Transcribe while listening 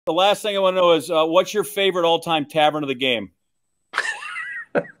The last thing I want to know is what's your favorite all-time tavern of the game?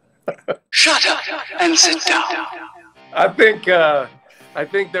 Shut up and sit down. I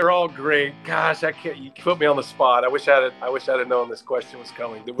think they're all great. Gosh, I can't. You put me on the spot. I wish I'd known this question was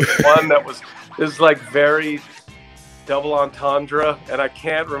coming. There was one that was like very double entendre, and I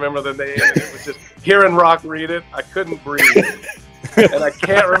can't remember the name. And it was just hearing Rock read it, I couldn't breathe, and I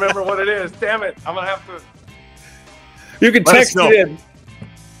can't remember what it is. Damn it! I'm gonna have to. You can text it in.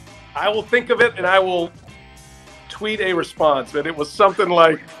 I will think of it, and I will tweet a response. But it was something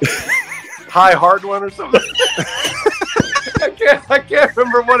like "High Hard One" or something. I can't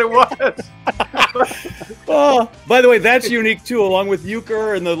remember what it was. Oh, by the way, that's unique too, along with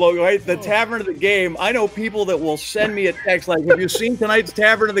Euchre and the logo, right? The Tavern of the Game. I know people that will send me a text like, "Have you seen tonight's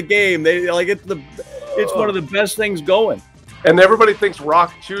Tavern of the Game?" They like it's one of the best things going. And everybody thinks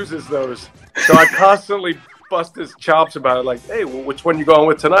Rock chooses those, so I constantly bust his chops about it. Like, hey, well, which one you going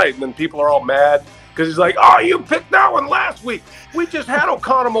with tonight? And then people are all mad because he's like, "Oh, you picked that one last week. We just had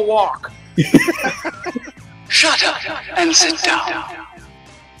Oconomowoc." Shut up and sit down.